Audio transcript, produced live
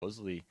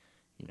supposedly,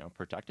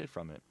 protected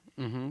from it.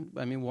 Mm-hmm.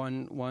 I mean,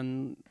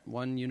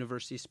 one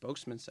university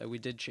spokesman said we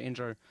did change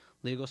our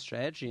legal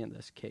strategy in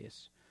this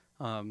case,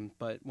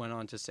 but went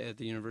on to say that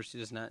the university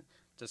does not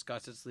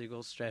discuss its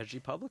legal strategy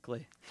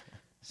publicly.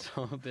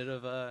 So a bit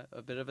of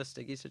a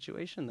sticky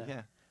situation there.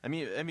 Yeah, I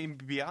mean,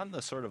 beyond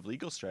the sort of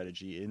legal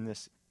strategy in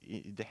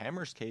the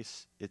Hammers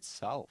case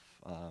itself,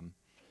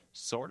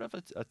 sort of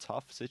a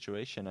tough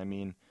situation. I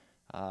mean,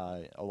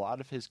 a lot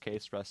of his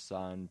case rests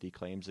on the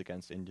claims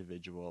against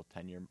individual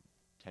tenure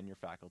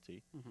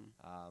faculty,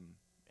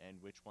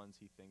 and which ones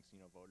he thinks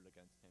voted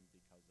against him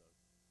because of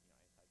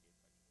anti-gay prejudice.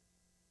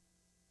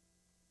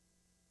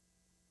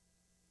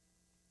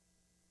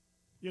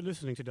 You're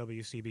listening to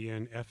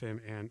WCBN FM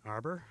Ann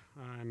Arbor.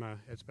 I'm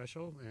Ed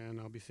Special,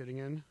 and I'll be sitting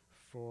in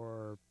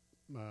for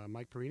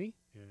Mike Perini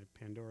at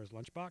Pandora's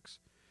Lunchbox.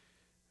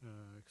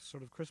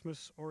 Sort of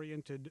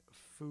Christmas-oriented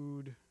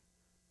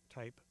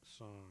food-type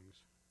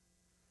songs.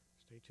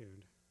 Stay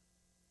tuned.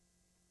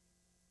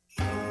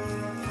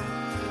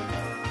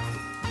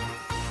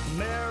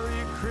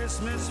 Merry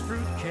Christmas,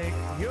 fruitcake,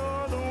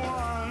 you're the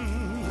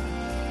one.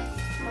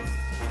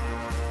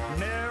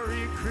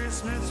 Merry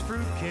Christmas,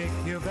 fruitcake,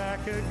 you're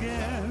back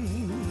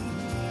again.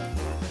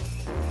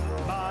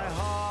 My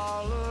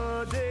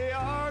holiday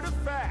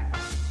artifact,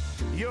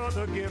 you're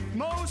the gift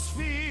most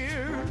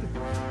feared,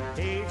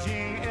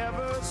 aging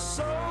ever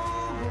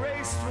so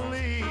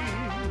gracefully.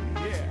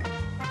 Yeah.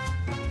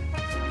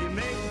 You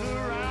make the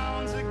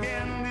rounds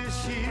again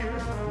this year,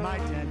 my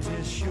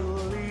dentist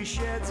surely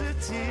sheds a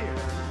tear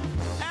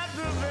at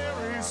the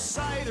very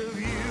sight of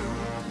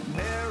you.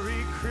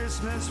 Merry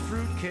Christmas,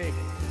 fruitcake,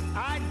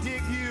 I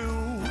dig you.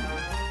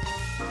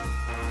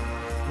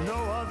 No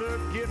other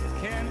gift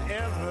can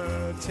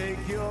ever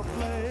take your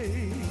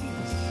place.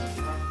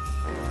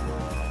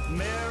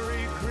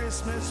 Merry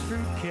Christmas,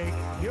 fruitcake,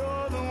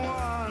 you're the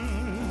one.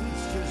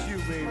 It's just you,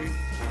 baby.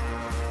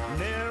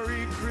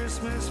 Merry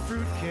Christmas,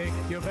 fruitcake,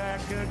 you're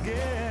back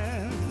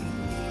again.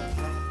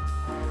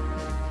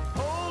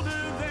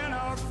 Older than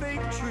our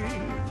fake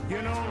tree,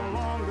 you're no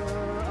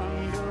longer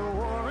under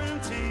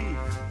warranty.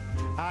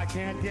 I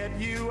can't get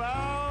you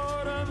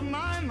out of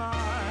my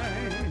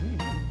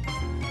mind.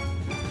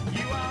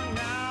 You are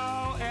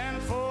now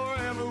and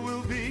forever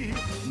will be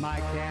my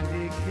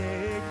candy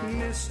cake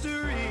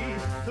mystery,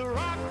 the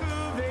rock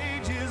of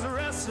ages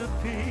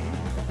recipe.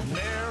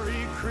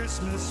 Merry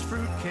Christmas,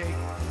 fruitcake,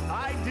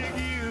 I dig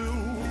you,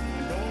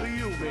 and only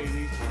you,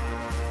 baby.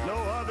 No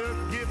other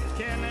gift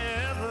can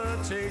ever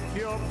take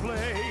your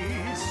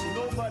place.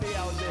 Nobody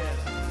out there.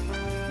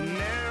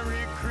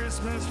 Merry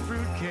Christmas,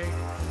 fruitcake,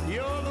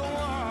 you're the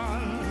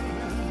one.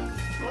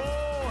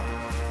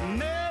 Oh,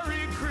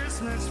 Merry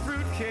Christmas,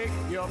 fruitcake,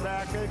 you're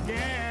back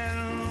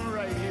again,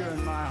 right here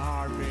in my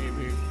heart,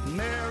 baby.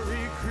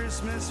 Merry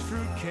Christmas,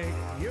 fruitcake,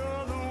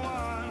 you're the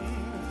one.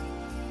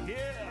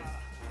 Yeah.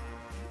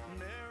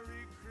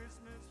 Merry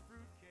Christmas,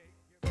 fruitcake.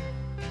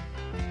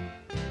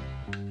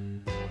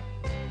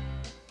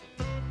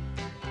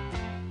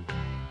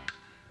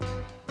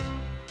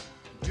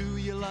 Do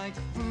you like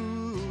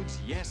foods?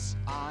 Yes,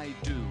 I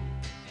do.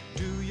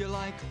 Do you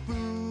like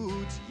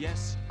foods?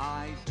 Yes,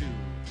 I do.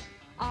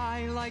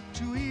 I like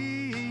to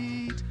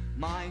eat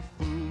my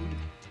food.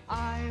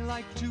 I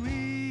like to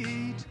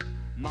eat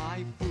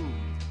my food.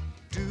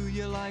 Do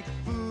you like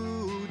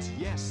foods?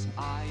 Yes,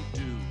 I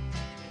do.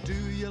 Do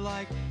you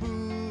like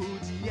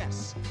foods?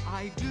 Yes,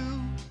 I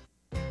do.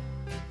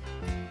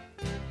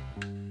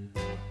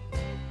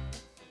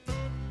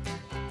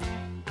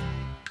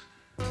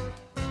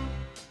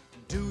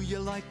 Do you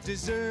like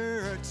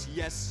desserts?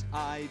 Yes,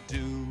 I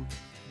do.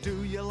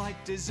 Do you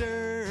like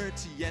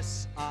desserts?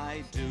 Yes,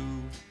 I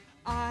do.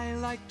 I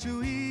like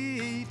to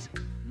eat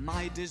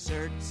my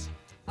desserts.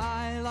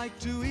 I like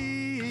to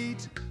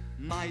eat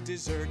my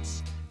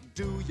desserts.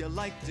 Do you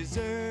like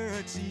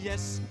desserts?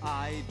 Yes,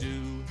 I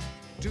do.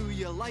 Do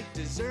you like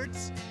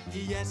desserts?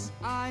 Yes,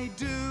 I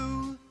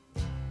do.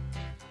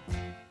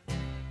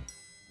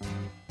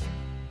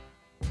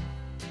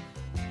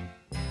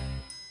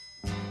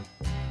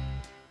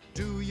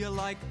 Do you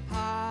like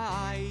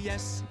pie?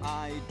 Yes,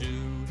 I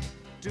do.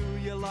 Do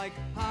you like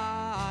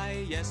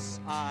pie? Yes,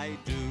 I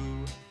do.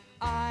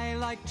 I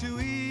like to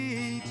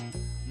eat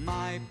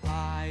my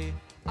pie.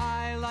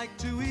 I like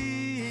to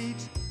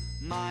eat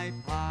my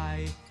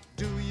pie.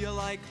 Do you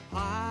like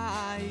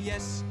pie?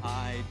 Yes,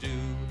 I do.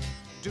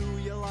 Do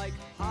you like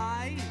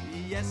pie?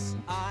 Yes,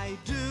 I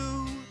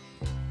do.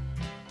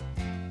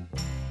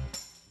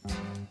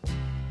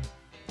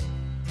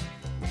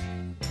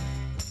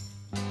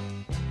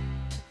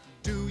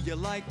 Do you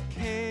like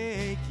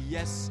cake?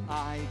 Yes,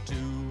 I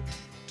do.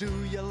 Do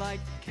you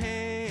like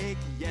cake?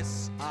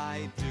 Yes,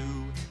 I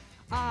do.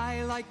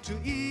 I like to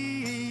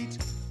eat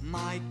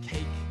my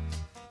cake.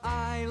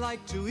 I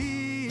like to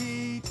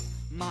eat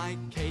my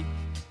cake.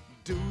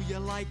 Do you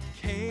like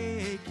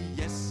cake?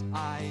 Yes,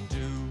 I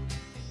do.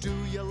 Do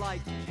you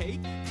like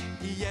cake?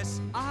 Yes,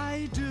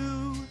 I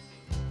do.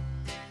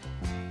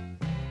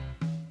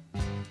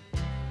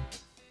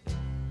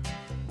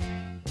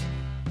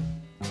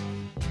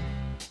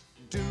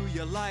 Do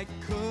you like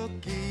like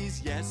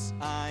cookies? Yes,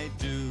 I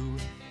do.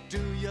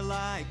 Do you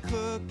like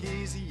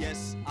cookies?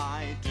 Yes,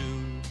 I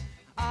do.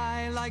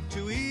 I like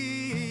to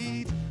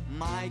eat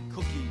my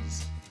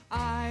cookies.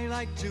 I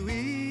like to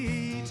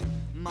eat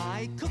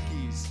my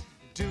cookies.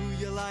 Do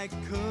you like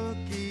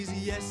cookies?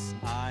 Yes,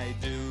 I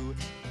do.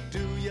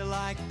 Do you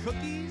like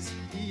cookies?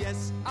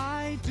 Yes,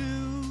 I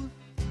do.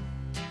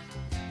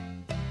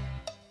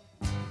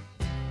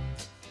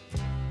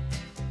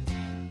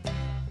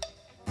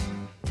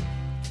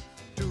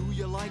 Do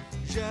you like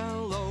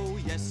Jell-O?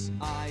 Yes,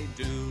 I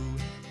do.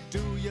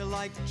 Do you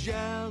like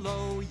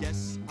Jell-O?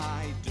 Yes,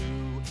 I do.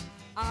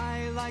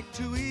 I like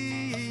to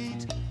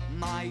eat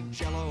my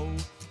Jell-O.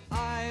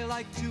 I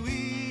like to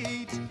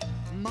eat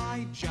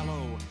my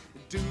Jell-O.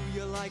 Do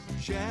you like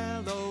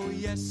Jell-O?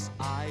 Yes,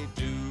 I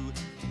do.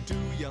 Do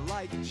you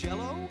like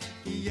Jell-O?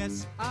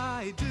 Yes,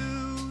 I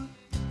do.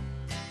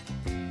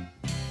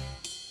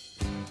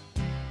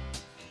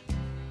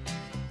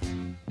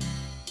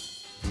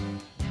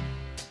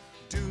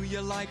 Do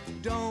you like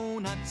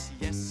donuts?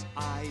 Yes,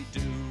 I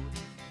do.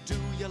 Do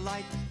you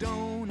like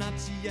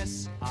donuts?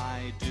 Yes,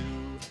 I do.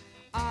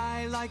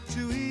 I like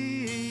to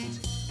eat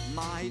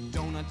my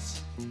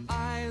donuts.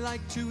 I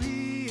like to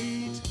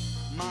eat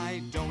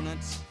my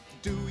donuts.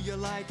 Do you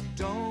like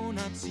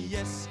donuts?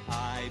 Yes,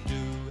 I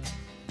do.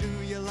 Do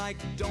you like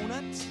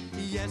donuts?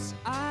 Yes,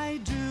 I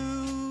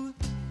do.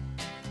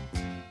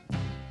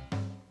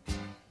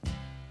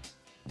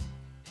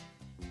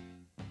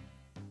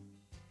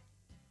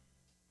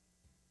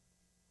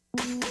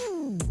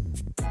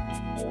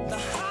 The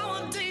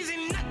holidays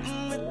ain't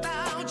nothing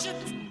without you.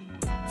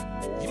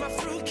 You're my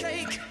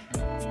fruitcake,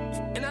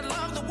 and I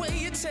love the way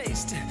you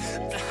taste.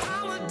 The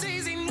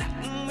holidays ain't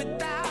nothing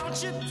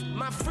without you.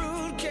 My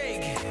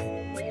fruitcake,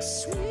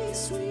 sweet,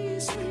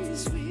 sweet, sweet,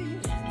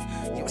 sweet.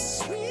 You're a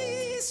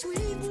sweet,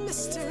 sweet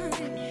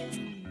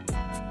mystery.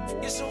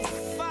 You're so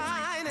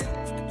fine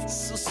and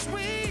so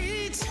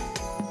sweet.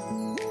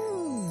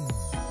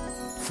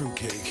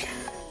 Fruitcake,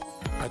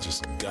 I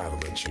just gotta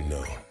let you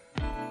know,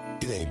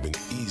 it ain't been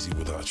easy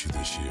without you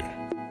this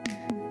year.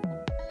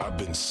 I've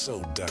been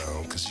so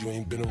down cause you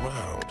ain't been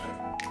around.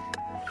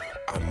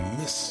 I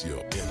miss your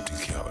empty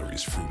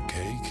calories,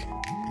 Fruitcake.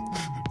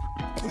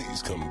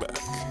 Please come back.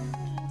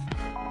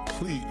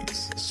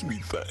 Please,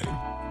 sweet thing.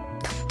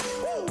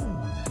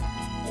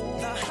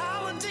 The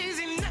holidays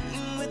ain't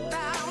nothing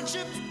without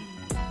you.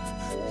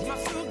 You're my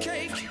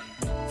fruitcake,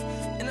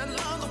 and I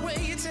love the way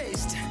you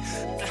taste.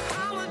 The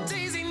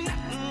holidays ain't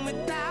nothing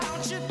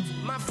without you.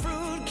 My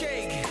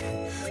fruitcake,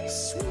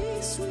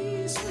 sweet,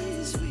 sweet,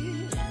 sweet,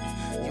 sweet.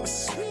 You're a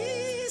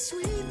sweet,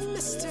 sweet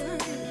mystery.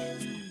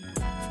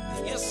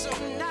 You're so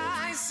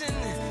nice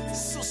and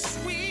so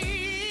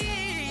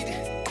sweet.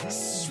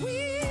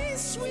 Sweet,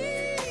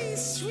 sweet,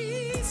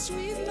 sweet,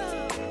 sweet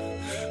love.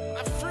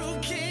 My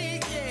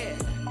fruitcake,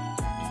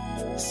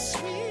 yeah.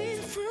 Sweet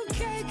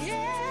fruitcake,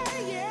 yeah,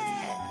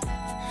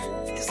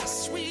 yeah. It's a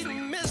sweet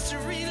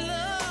mystery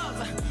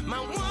love. My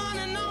one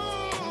and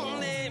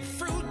only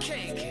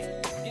fruitcake.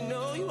 You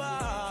know you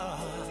are.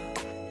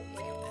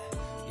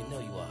 You know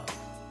you are.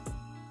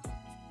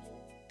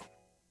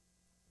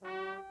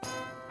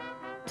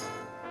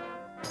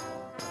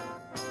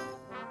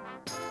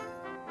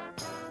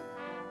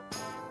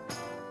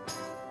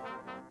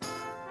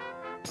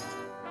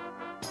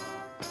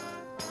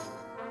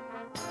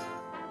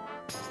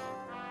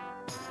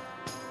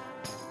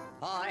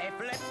 I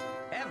flip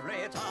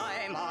every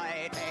time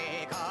I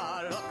take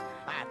a look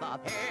at the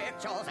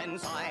pictures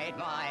inside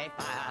my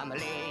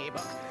family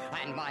book,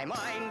 and my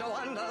mind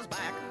wanders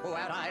back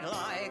where I'd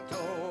like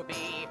to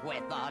be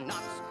with the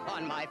nuts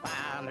on my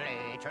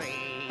family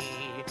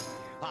tree.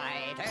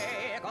 I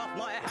take off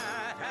my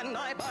hat and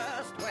I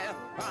burst with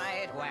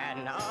pride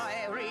when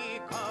I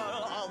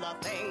recall all the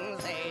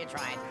things they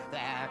tried.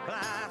 Their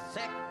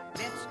classic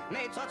bits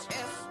made such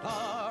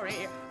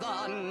history,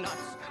 the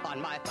nuts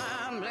on my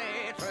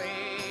family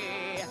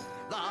tree.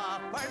 The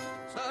first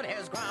stood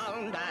his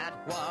ground at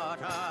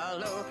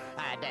Waterloo,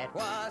 and it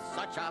was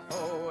such a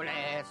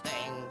foolish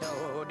thing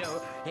to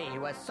do. He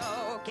was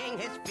soaking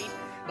his feet,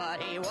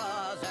 but he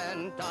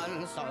wasn't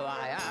done, so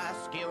I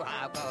ask you,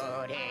 how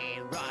could he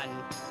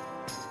run?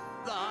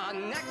 The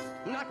next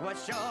nut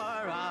was sure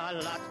a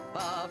lot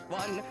of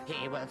fun.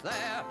 He was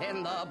there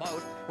in the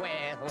boat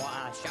with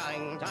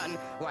Washington.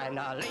 When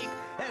a leak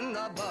in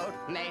the boat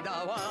made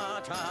the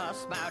water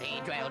spout,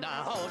 he drilled a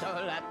hole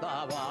to let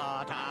the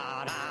water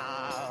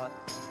out.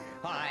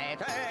 I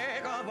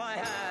take off my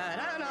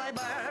hat and I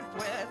burst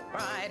with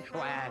pride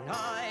when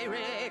I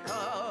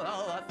recall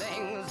all the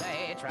things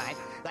they tried.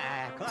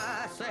 Their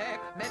classic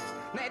bits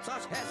made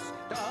such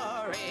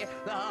history,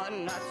 the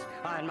nuts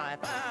on my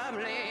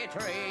family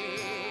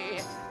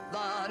tree.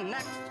 The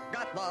next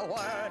got the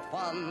word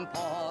from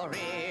Paul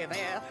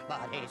Revere,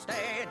 but he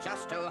stayed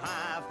just to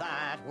have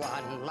that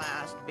one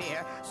last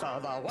beer. So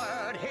the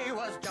word he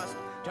was just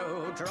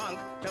too drunk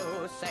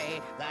to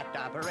say that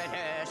the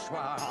British were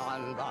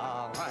on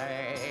the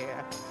way.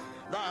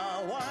 The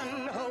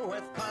one who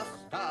with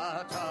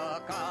Custer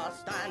took a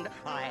stand,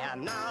 I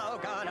am now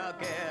gonna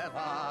give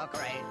a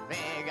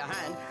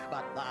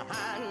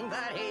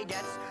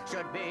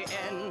me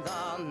in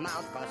the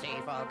mouth, 'cause he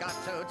forgot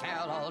to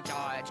tell old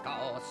George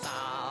go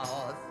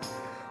south.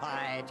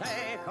 I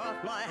take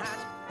off my hat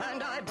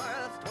and I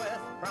burst with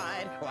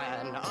pride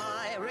when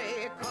I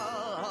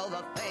recall all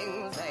the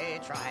things they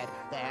tried.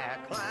 Their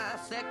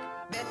classic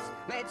bits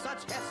made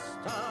such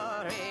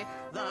history.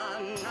 The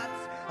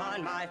nuts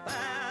on my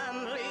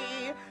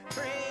family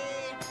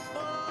tree.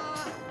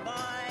 4,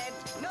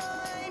 5,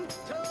 9,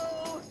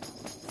 2,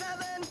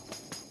 7,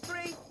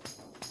 3,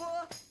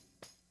 4.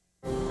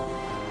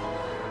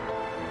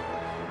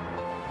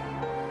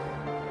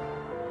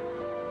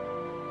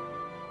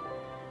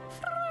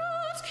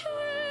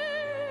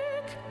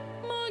 Fruitcake,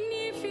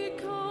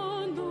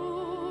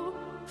 magnificando.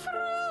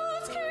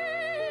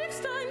 Fruitcake,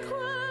 sta in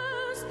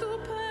questo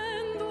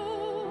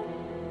pendo.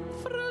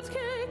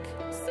 Fruitcake,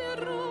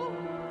 zero,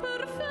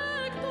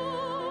 perfecto.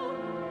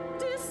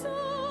 Ti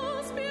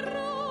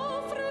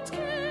sospiro,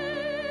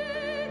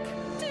 fruitcake.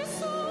 Ti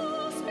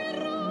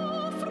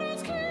sospiro,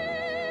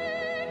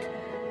 fruitcake.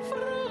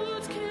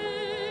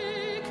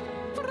 Fruitcake,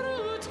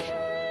 fruitcake.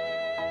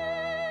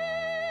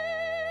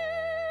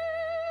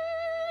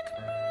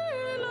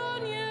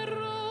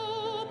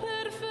 Milaniero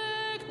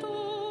perfetto,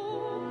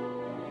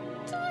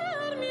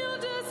 del mio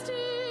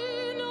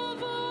destino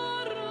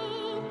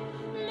varro,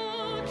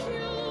 ma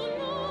ch'io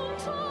non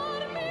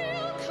torni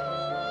al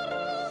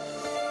coro.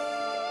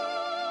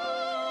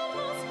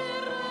 Non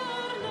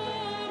sperrar da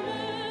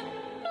me,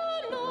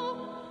 no,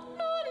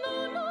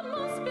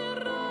 non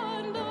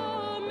sperrar da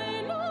me,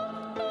 no,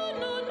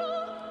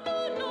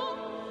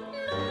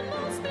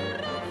 non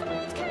sperrar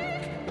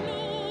fruitcake, no.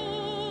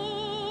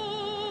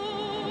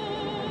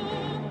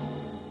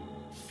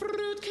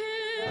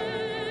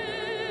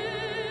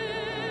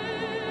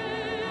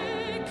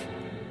 Fruitcake,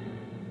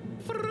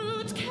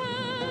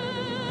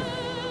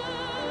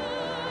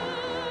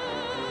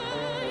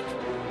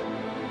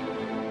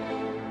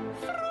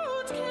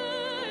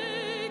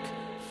 fruitcake,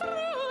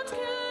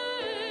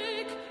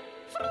 fruitcake,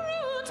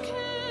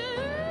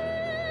 fruitcake,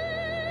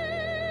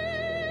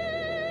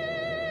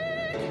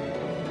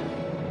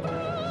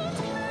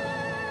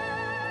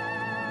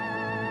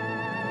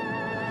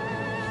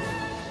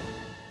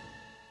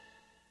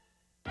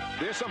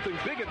 There's something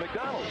big at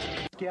McDonald's.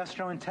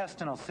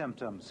 Gastrointestinal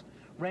symptoms,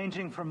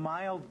 ranging from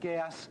mild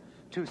gas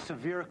to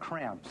severe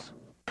cramps.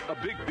 A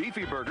big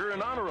beefy burger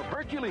in honor of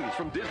Hercules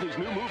from Disney's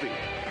new movie.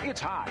 It's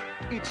hot.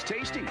 It's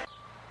tasty.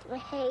 I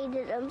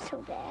hated them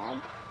so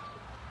bad.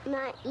 I'm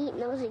not eating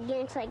those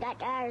again because I got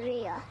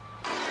diarrhea.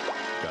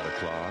 Got a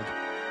clog?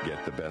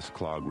 Get the best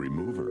clog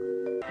remover.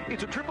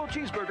 It's a triple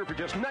cheeseburger for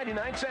just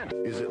 99 cents.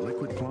 Is it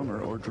liquid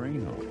plumber or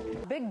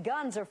Drano? Big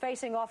guns are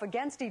facing off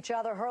against each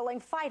other, hurling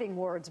fighting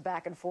words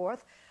back and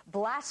forth.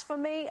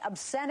 Blasphemy,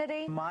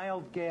 obscenity,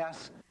 Mild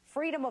gas,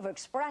 freedom of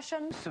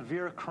expression,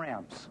 severe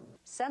cramps.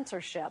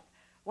 censorship.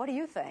 What do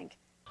you think?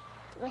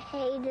 I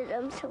hated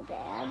them so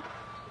bad.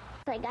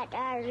 I got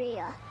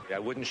diarrhea. I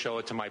wouldn't show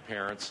it to my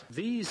parents.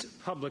 These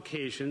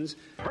publications,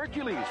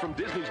 Hercules from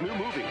Disney's new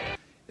movie,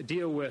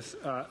 deal with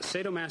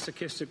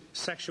sadomasochistic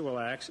sexual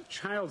acts,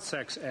 child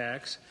sex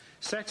acts,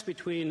 sex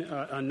between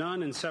a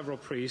nun and several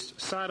priests,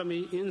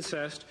 sodomy,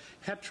 incest,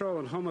 hetero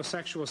and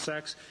homosexual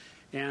sex,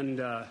 and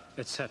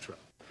etc.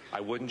 I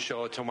wouldn't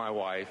show it to my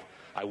wife.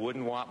 I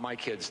wouldn't want my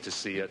kids to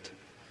see it.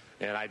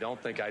 And I don't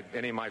think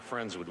any of my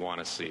friends would want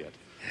to see it.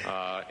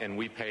 And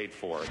we paid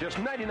for it. just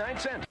 99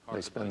 cents.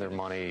 They spend their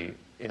money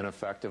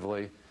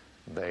ineffectively.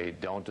 They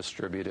don't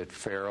distribute it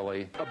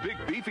fairly. A big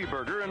beefy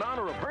burger in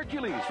honor of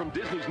Hercules from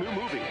Disney's new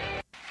movie.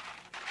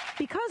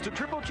 Because It's a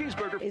triple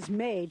cheeseburger is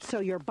made so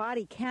your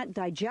body can't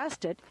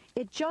digest it,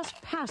 it just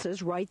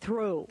passes right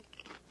through.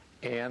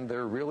 And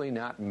they're really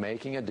not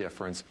making a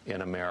difference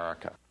in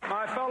America.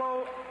 My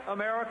fellow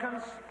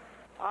Americans,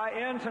 I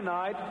end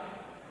tonight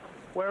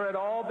where it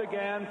all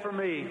began for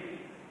me.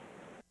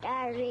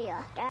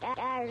 Diarrhea.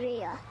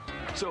 Diarrhea.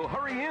 So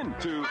hurry in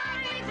to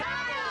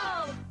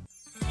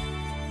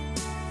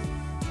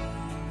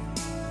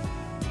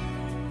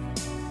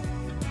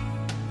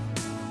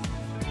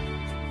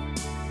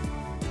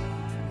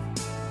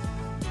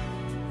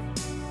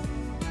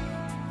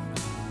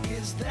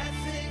Is that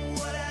thing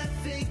what I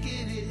think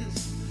it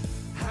is?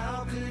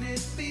 How could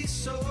it be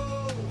so?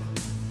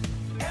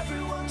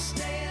 Everyone's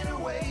staying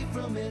away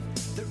from it.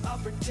 They're all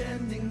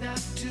pretending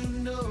not to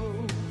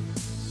know.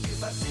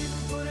 If I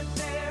didn't put it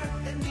there,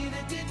 and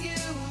neither did you,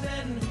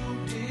 then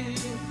who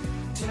did?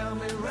 Tell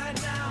me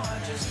right now, I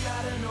just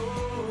gotta know.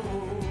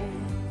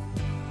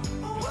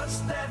 What's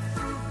that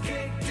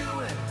fruitcake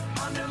doing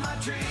under my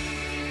tree?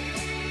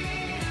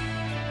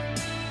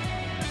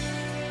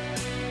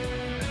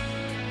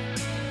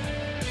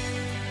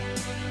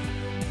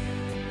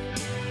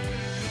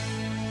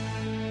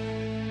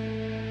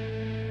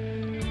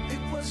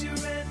 It was your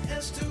Aunt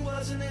Esther,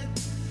 wasn't it?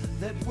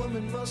 That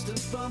woman must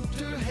have bumped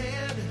her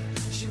head.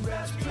 She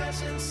wraps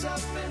presents up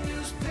in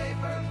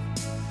newspaper,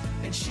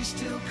 and she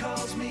still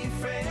calls me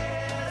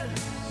Fred.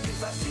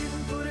 If I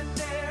didn't put it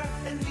there,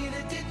 and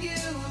neither did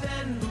you,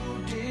 then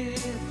who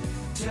did?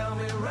 Tell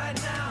me right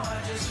now,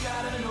 I just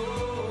gotta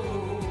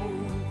know.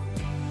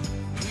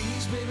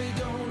 Please, baby,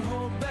 don't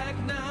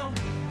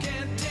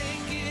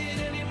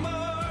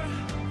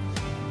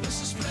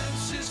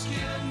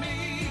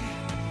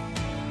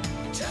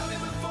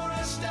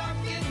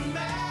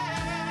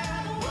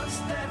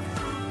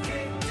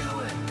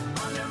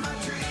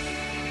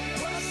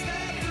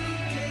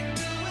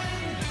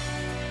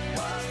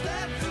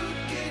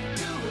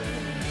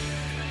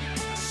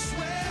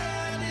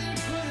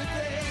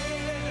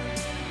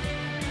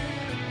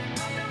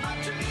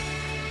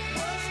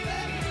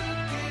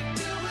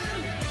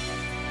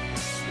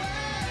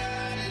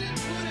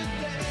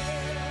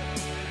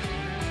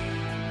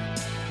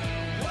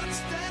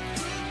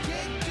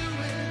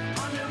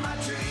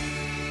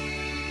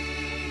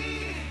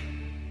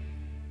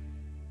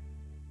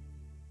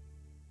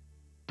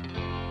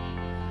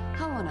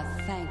want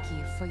to thank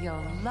you for your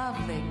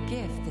lovely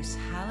gift this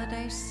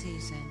holiday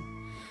season,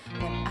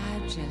 but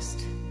I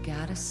just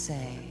gotta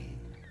say,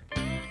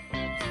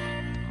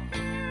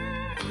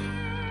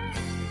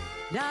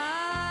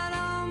 down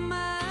on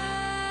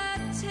my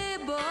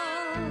table,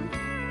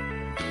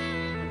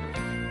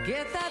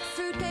 get that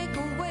fruitcake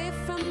away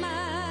from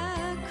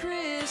my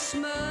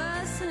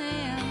Christmas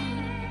ham.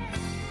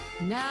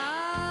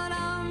 Down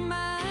on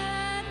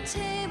my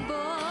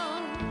table,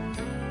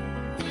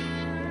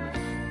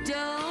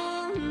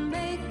 don't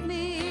make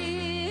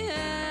me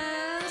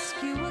ask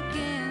you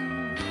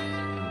again.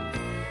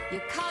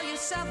 You call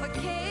yourself a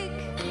cake,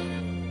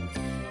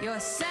 you're a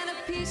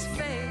centerpiece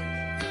fake.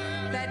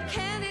 That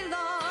candy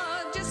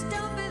log just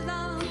don't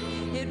belong.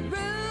 It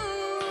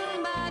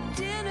ruined my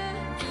dinner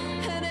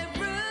and it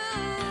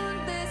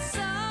ruined this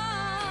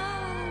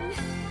song.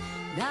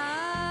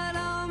 Not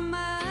on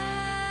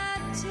my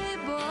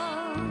table.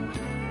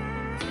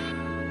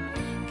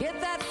 Get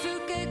that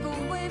fruitcake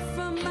away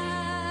from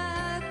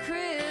my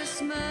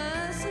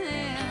Christmas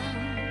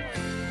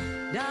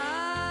ham.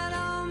 Not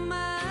on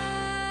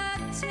my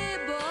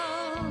table.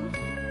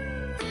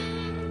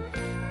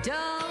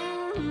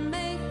 Don't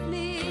make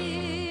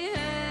me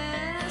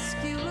ask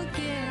you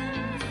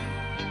again.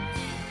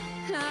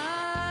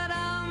 Not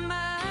on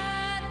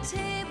my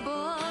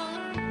table.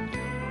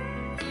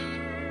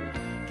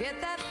 Get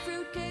that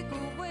fruitcake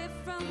away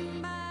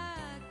from my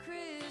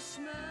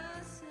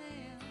Christmas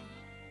ham.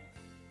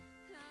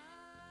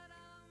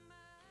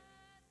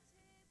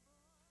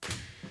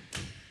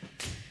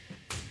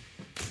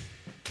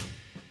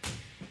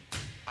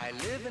 I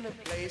live in a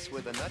place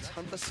where the nuts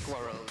hunt the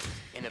squirrels.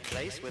 In a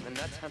place where the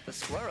nuts hunt the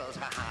squirrels,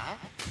 ha-ha.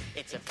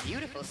 It's a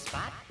beautiful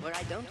spot where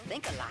I don't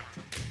think a lot.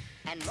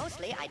 And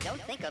mostly I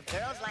don't think of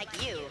girls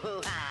like you.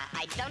 Hoo-ha!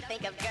 I don't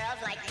think of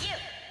girls like you.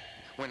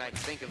 When I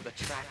think of the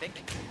traffic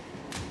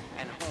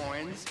and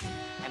horns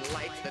and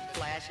lights that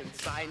flash and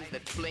signs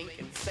that blink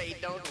and say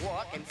don't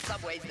walk and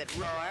subways that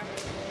roar,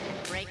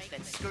 Brakes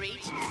that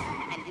screech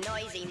and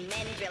noisy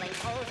men drilling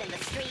holes in the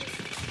streets.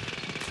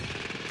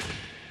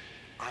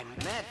 I'm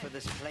mad for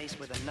this place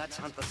where the nuts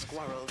hunt the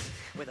squirrels,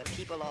 where the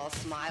people all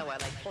smile while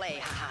they play,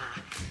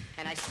 ha-ha.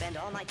 And I spend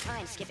all my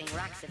time skipping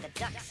rocks at the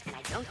ducks, and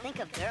I don't think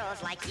of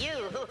girls like you.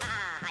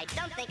 Hoo-ha! I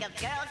don't think of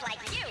girls like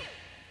you.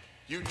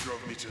 You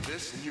drove me to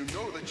this, and you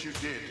know that you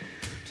did.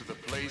 To the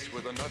place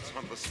where the nuts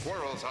hunt the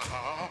squirrels,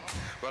 ha-ha.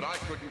 But I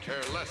couldn't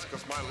care less,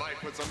 cause my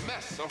life was a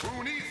mess. So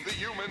who needs the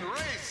human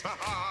race?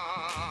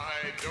 Ha-ha!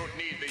 I don't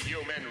need the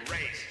human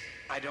race.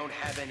 I don't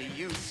have any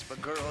use for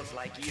girls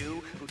like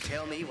you who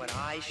tell me what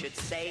I should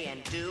say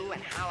and do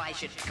and how I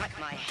should Cut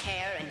my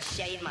hair and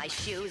shave my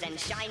shoes and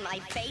shine my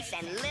face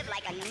and live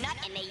like a nut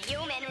in the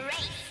human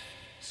race.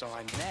 So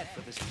I'm mad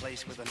for this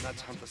place where the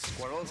nuts hunt the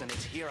squirrels, and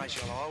it's here I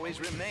shall always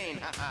remain.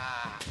 Ha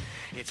ha!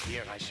 It's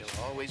here I shall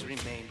always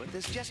remain. But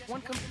there's just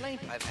one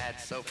complaint I've had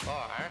so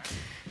far.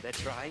 They're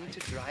trying to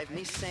drive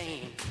me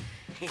sane.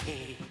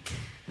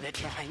 They're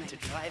trying to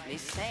drive me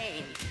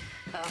sane.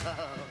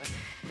 Oh,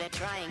 they're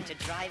trying to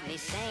drive me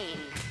sane.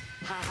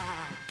 Ha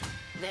ha!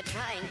 They're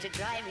trying to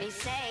drive me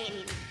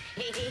sane.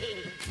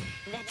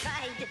 They're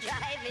trying to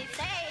drive me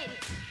sane.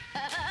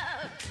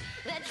 Oh,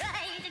 they're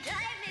trying to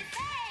drive me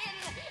sane.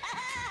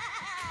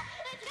 Ah,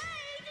 they're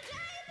trying to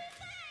drive me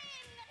sane.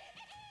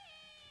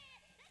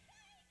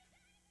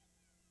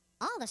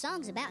 All the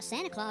songs about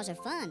Santa Claus are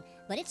fun,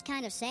 but it's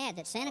kind of sad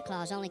that Santa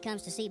Claus only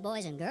comes to see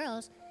boys and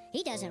girls.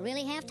 He doesn't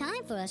really have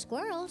time for us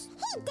squirrels.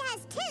 He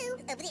does too.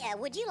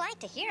 Would you like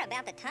to hear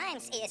about the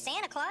times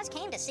Santa Claus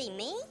came to see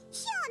me?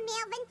 Sure,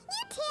 Melvin.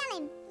 You tell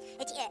him.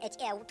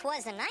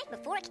 Twas the night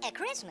before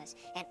Christmas,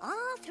 and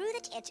all through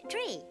the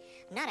tree,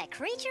 not a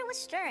creature was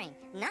stirring,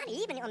 not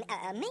even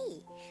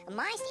me.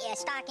 My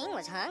stocking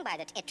was hung by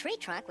the tree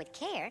trunk with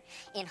care,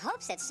 in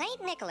hopes that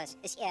St. Nicholas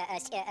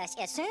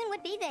soon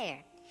would be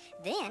there.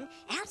 Then,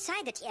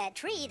 outside the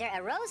tree, there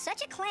arose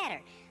such a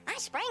clatter. I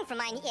sprang from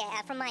my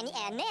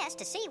nest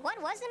to see what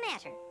was the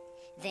matter.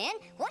 Then,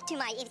 what to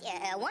my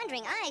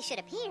wondering eyes should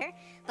appear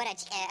but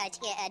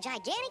a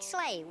gigantic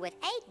sleigh with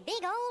 8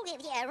 big old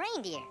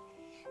reindeer.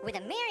 With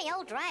a merry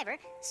old driver,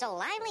 so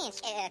lively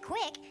and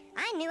quick,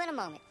 I knew in a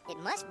moment it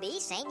must be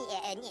St.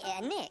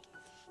 Nick.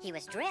 He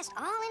was dressed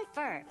all in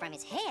fur from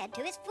his head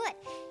to his foot,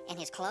 and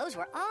his clothes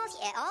were all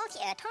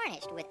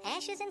tarnished with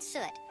ashes and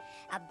soot.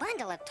 A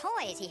bundle of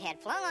toys he had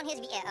flung on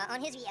his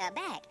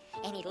back,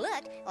 and he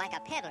looked like a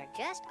peddler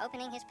just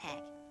opening his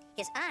pack.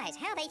 His eyes,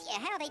 how they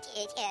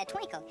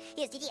twinkled.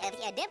 His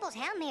dimples,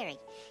 how merry.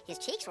 His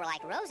cheeks were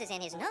like roses,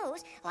 and his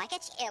nose like a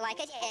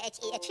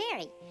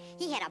cherry.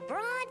 He had a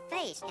broad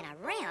face and a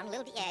round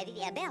little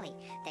belly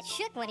that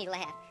shook when he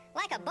laughed,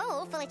 like a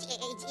bowl full of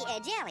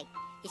jelly.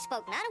 He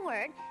spoke not a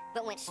word,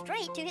 but went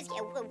straight to his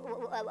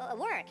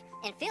work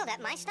and filled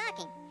up my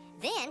stocking.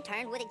 Then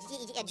turned with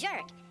a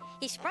jerk.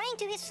 He sprang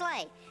to his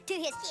sleigh. To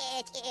his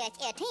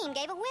team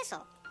gave a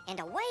whistle, and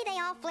away they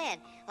all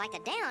fled like the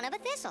down of a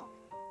thistle.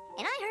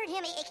 And I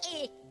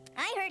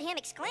heard him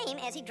exclaim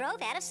as he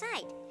drove out of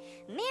sight,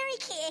 "Merry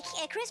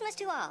Christmas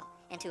to all,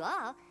 And to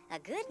all, a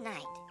good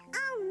night.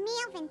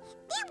 Oh, Melvin,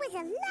 that was a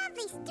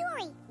lovely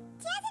story.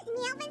 Doesn't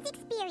Melvin's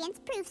experience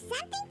prove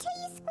something to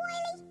you,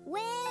 Squirrely?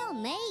 Well,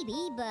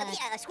 maybe, but...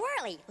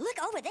 Squirrely, look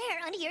over there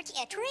under your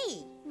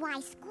tree. Why,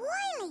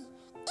 Squirrely,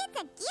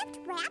 it's a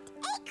gift-wrapped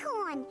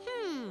acorn.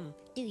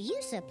 Do you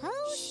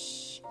suppose?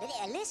 Shh.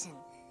 Listen.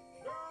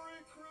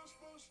 Merry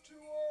Christmas to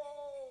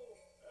all,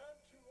 and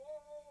to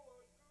all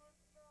a good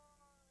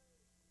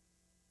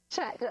night.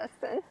 Shot,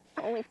 Justin.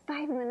 Only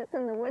 5 minutes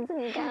in the woods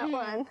and you got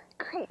one.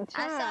 Great job.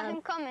 I saw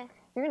him coming.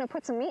 You're going to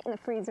put some meat in the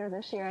freezer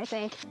this year, I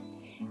think.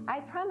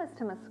 I promised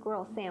him a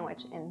squirrel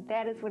sandwich, and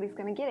that is what he's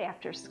going to get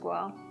after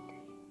school.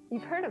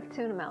 You've heard of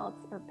tuna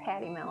melts or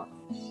patty melts.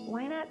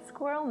 Why not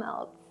squirrel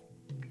melts?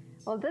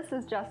 Well, this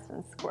is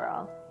Justin's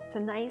squirrel. It's a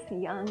nice,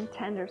 young,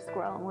 tender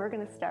squirrel, and we're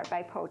going to start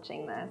by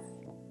poaching this.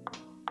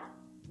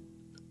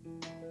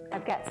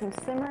 I've got some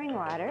simmering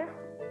water.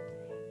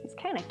 He's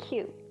kind of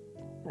cute.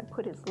 I'm going to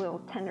put his little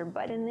tender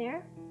butt in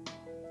there.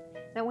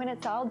 Now when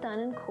it's all done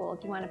and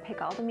cooled, you want to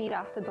pick all the meat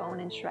off the bone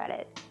and shred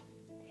it.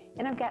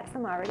 And I've got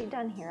some already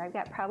done here. I've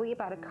got probably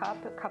about a cup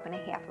and a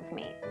half of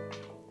meat.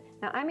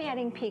 Now I'm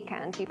adding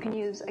pecans. You can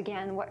use,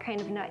 again, what kind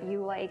of nut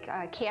you like.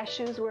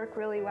 Cashews work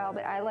really well,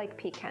 but I like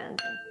pecans.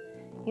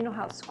 You know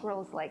how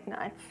squirrels like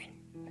nuts.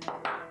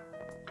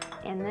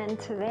 And then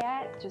to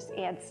that, just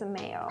add some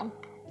mayo.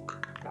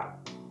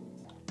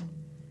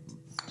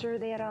 Stir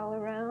that all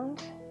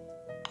around.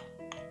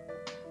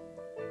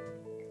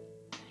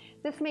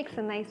 This makes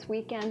a nice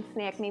weekend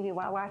snack, maybe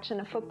while watching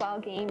a football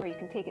game, or you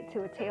can take it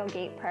to a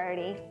tailgate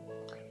party.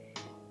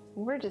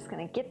 We're just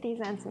going to get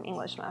these on some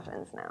English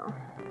muffins now.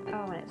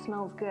 Oh, and it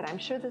smells good. I'm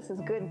sure this is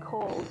good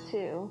cold,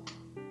 too.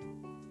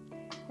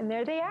 And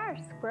there they are,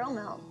 squirrel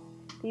melts.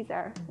 These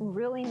are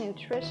really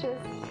nutritious,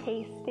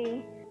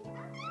 tasty,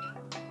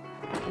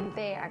 and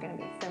they are going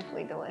to be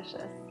simply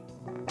delicious.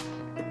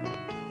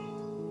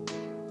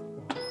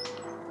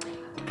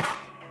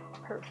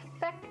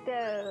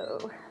 Perfecto.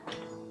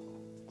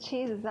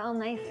 Cheese is all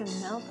nice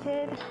and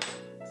melted,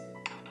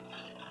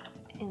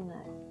 and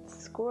the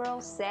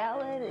squirrel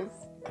salad is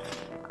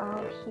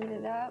all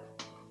heated up.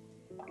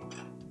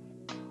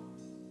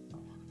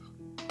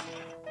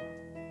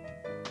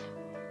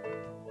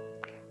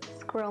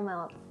 Squirrel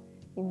melts,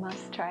 you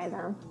must try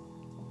them.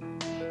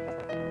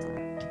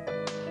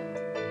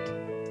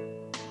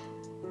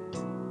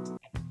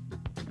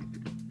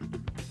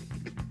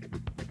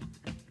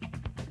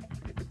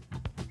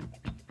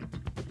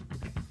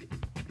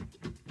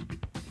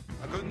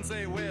 Couldn't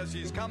say where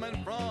she's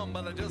coming from,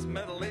 but I just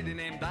met a lady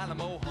named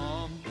Dynamo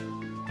Hum.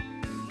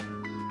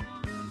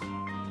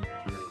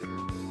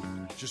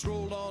 She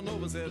strolled on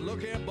over, said,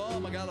 look here,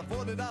 bum, I got a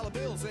 $40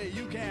 bill, say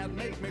you can't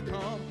make me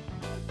come.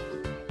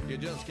 You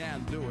just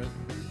can't do it.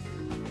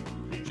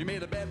 She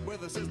made a bet with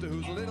her sister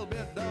who's a little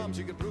bit dumb.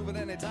 She could prove at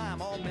any time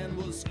all men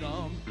was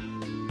scum.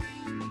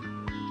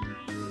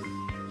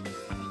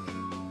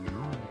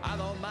 I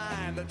don't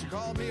mind that she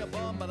called me a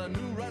bum, but I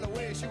knew right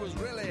away she was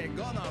really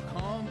gonna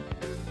come.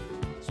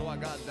 So I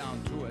got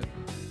down to it.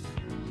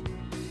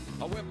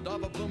 I whipped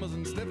off her bloomers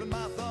and stiffened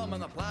my thumb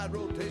and applied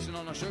rotation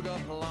on a sugar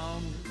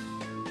plum.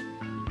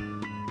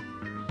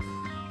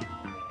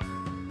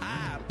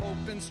 I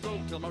poked and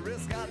stroked till my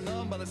wrist got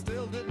numb, but I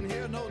still didn't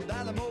hear no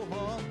dynamo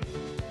hum.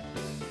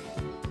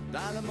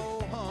 Dynamo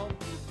hum.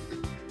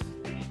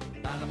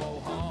 Dynamo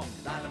hum.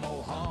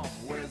 Dynamo hum.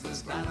 Where's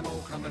this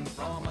dynamo coming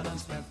from? I done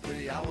spent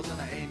 3 hours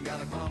and I ain't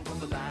got a crumb from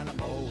the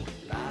dynamo.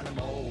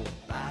 Dynamo.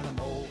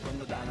 Dynamo from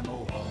the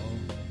dynamo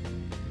hum.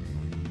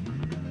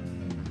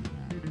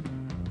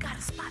 Got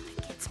a spot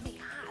that gets me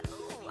hot,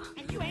 ooh,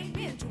 and you ain't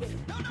been to it.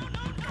 No.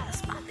 Got a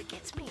spot that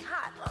gets me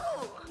hot,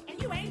 ooh, and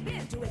you ain't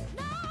been to it.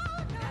 No.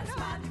 Got a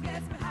spot that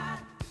gets me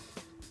hot,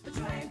 but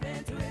you ain't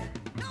been to it.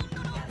 No.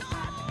 Got a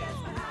spot that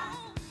gets me hot,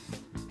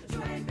 but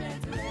you ain't been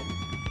to it.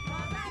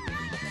 'Cause I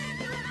gotta get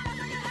into it unless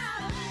I get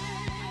out of it,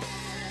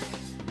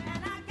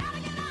 and I gotta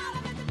get out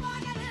of it before I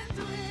get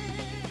into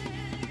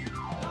it.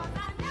 'Cause I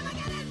never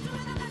get into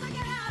it unless I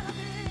get out of it,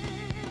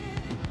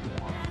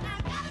 and I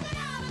gotta get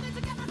out of it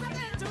to get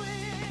myself into it.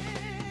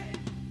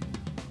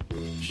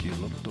 She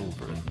looked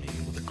over at me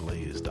with a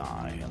glazed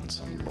eye and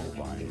some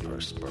bovine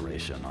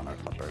perspiration on her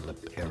upper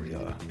lip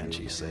area, and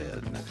she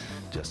said,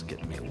 just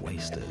get me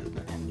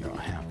wasted and you're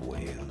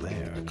halfway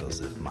there,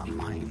 'cause if my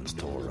mind's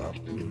tore up,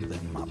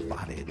 then my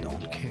body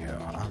don't care.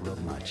 I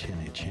rubbed my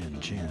chinny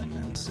chin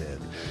and said,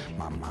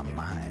 my,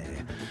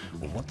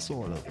 what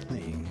sort of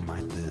thing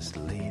might this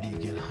lady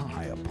get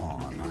high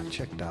upon? I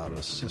checked out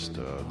her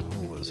sister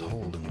who was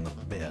holding the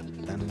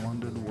bed and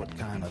wondered what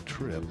kind of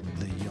trip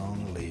the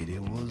young lady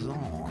was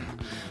on.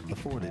 The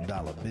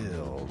 $40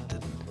 bill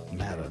didn't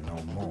matter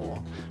no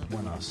more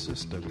when her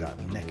sister got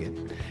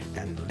naked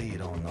and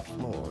laid on the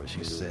floor.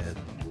 She said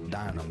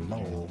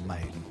Dynamo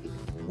might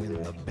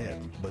win the bet,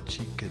 but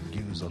she could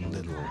use a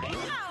little.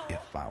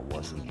 If I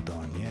wasn't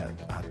done yet,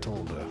 I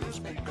told her,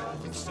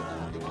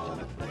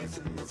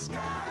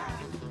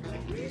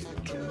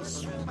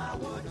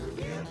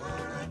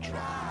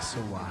 so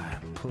I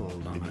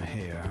pulled on her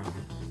hair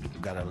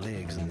got her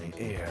legs in the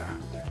air,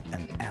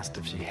 and asked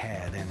if she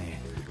had any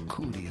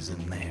cooties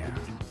in there.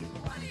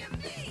 What do you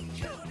mean,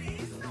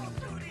 cooties? No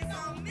cooties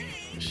on me.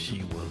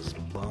 She was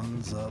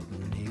buns up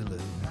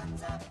kneeling.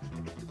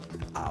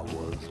 I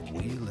was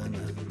wheeling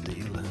and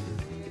dealing.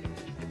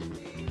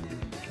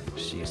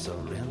 She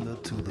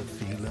surrendered to the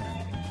feeling,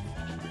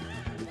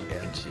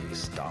 and she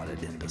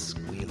started into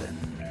squealing.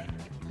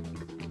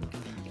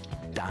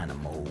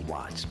 Dynamo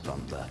watched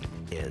from the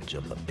edge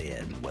of the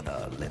bed with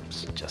her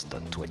lips just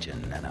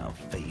a-twitching and her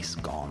face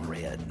gone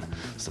red.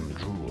 Some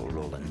drool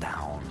rolling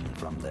down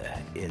from the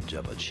edge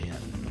of her chin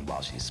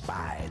while she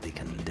spied the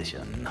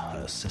condition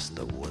her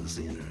sister was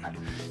in.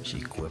 She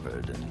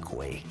quivered and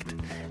quaked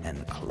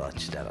and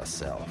clutched at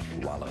herself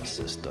while her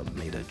sister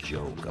made a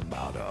joke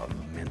about her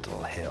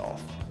mental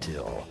health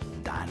till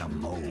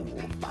Dynamo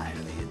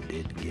finally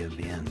did give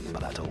in.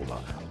 But I told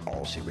her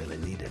all she really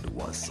needed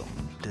was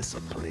some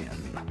discipline.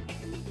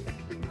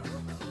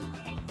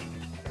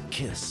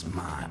 Kiss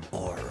my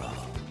aura,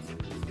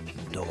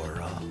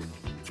 Dora.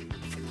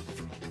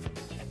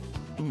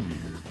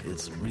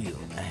 It's real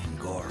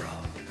Angora.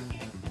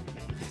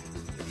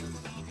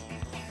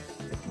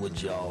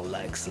 Would y'all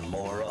like some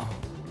more?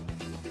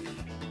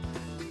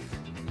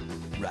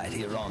 Right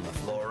here on the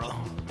flora.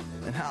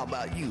 And how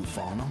about you,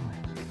 Fauna?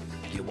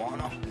 You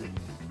wanna?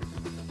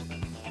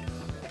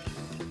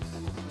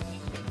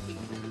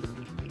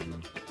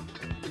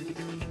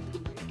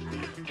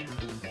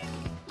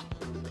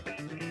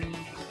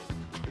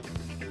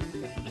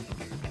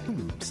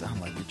 Sound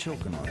like you're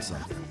choking on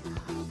something.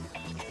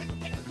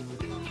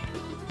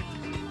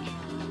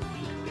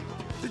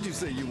 Did you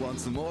say you want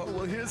some more?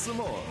 Well, here's some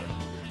more.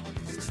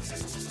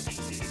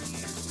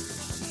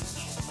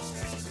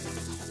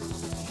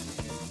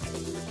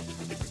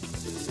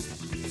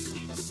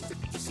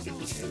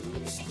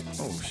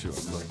 Oh, sure,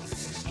 look.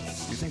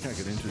 You think I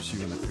could interest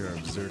you in a pair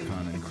of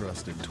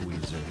zircon-encrusted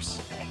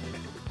tweezers?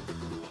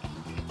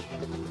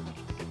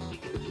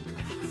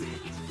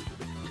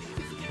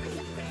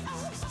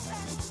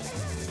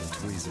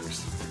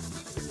 Tweezers.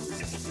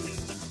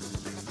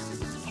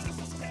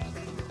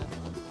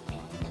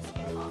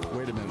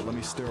 Wait a minute, let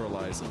me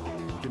sterilize them.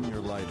 Give me your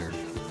lighter.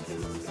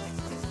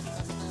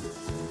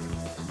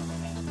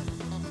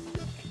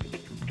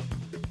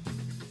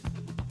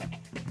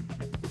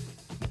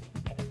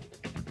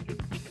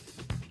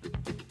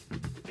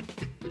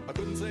 I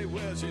couldn't say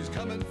where she's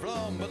coming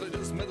from, but I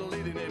just met a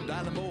lady named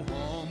Dynamo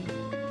home.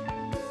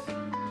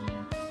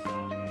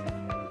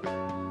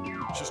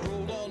 She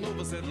strolled on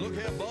over, said, look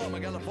here, bum, I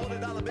got a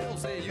 $40 bill,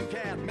 say you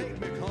can't make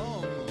me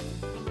come.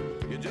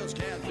 You just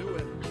can't do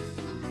it.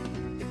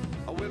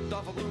 I whipped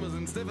off a bloomers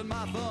and stiffened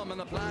my thumb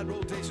and applied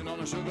rotation on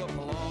a sugar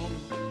plum.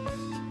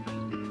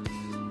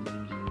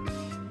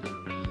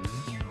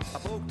 I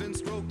poked and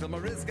stroked till my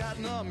wrist got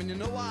numb, and you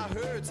know I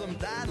heard some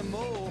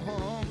dynamo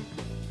hum.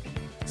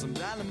 Some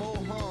dynamo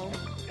hum.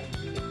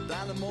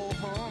 Dynamo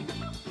hum.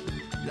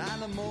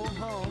 Dynamo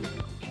hum.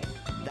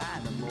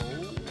 Dynamo.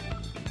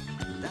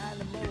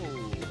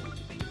 Dynamo.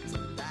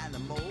 Some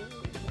dynamo.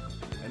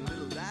 And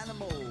little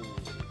dynamo.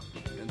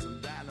 And some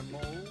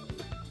dynamo.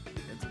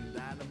 And some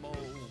dynamo.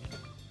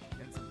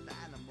 And some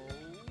dynamo.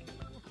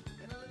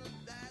 And a little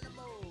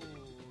dynamo.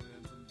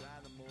 And some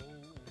dynamo.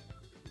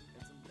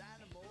 And some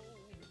dynamo.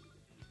 And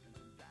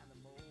some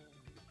dynamo.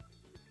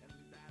 And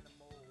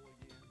dynamo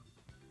again.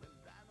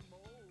 And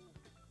dynamo.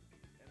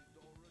 And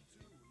Dora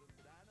too. Little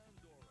Dinah and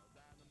Dora.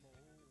 Dynamo.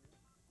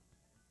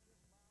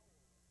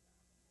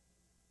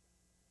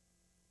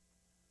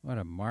 What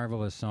a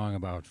marvelous song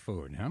about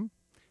food, huh?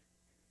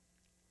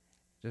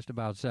 Just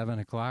about 7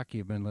 o'clock,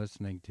 you've been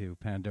listening to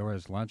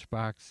Pandora's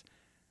Lunchbox,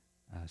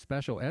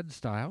 special Ed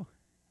style.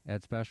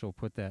 Ed Special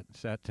put that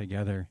set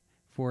together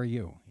for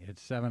you.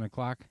 It's 7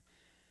 o'clock.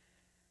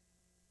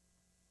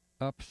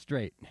 Up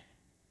straight.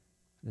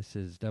 This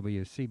is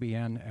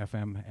WCBN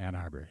FM Ann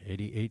Arbor,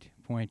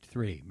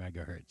 88.3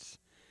 megahertz.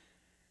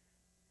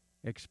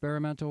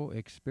 Experimental,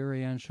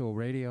 experiential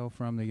radio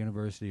from the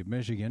University of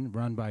Michigan,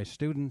 run by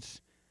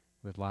students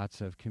with lots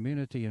of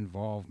community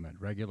involvement,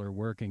 regular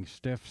working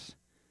stiffs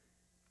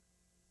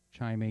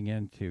chiming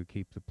in to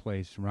keep the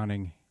place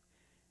running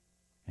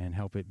and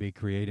help it be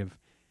creative,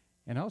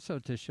 and also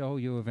to show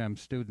U of M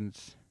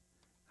students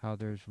how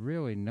there's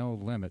really no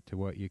limit to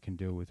what you can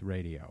do with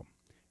radio.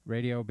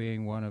 Radio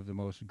being one of the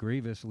most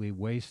grievously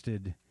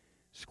wasted,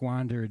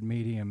 squandered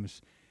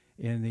mediums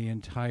in the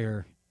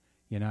entire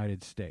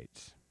United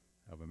States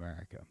of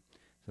America.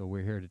 So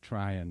we're here to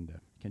try and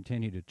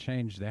continue to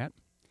change that.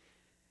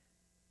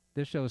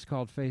 This show is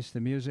called Face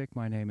the Music.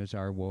 My name is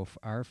R. Wolf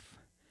Arf.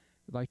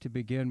 I'd like to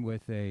begin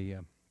with a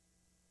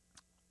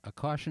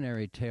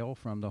cautionary tale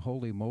from the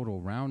Holy Modal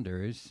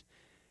Rounders.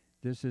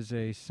 This is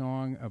a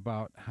song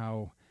about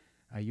how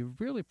you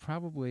really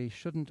probably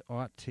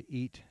ought to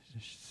eat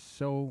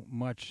so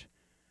much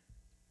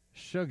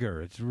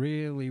sugar. It's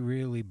really,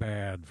 really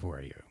bad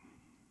for you.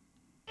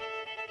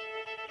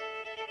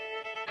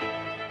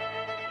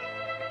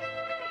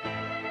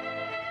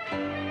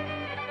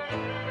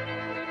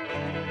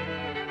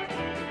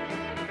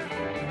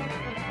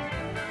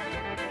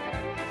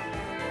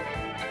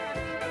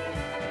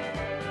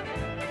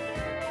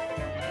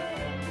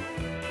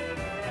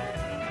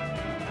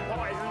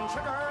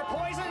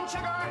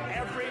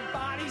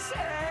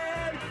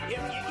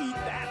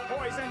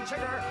 poison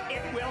sugar,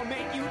 it will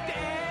make you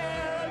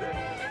dead.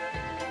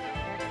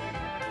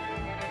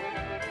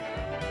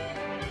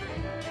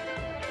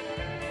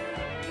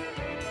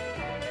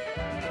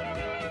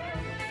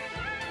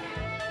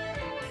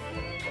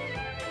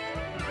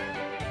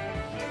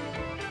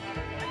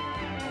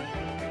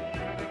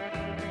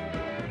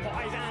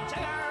 Poison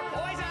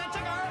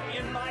sugar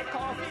in my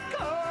coffee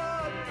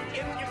cup.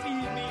 If you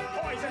feed me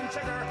poison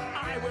sugar,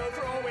 I will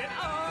throw it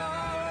up.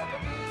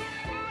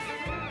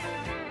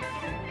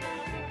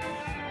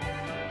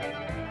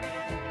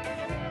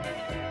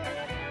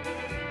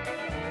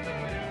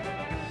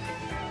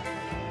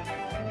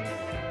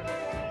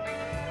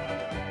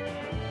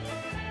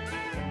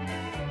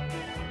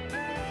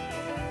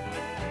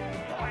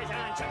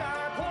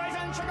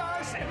 Poison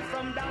sugar sent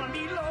from down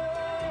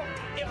below.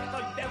 If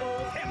the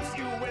devil tempts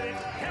you with it,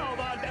 tell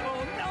the devil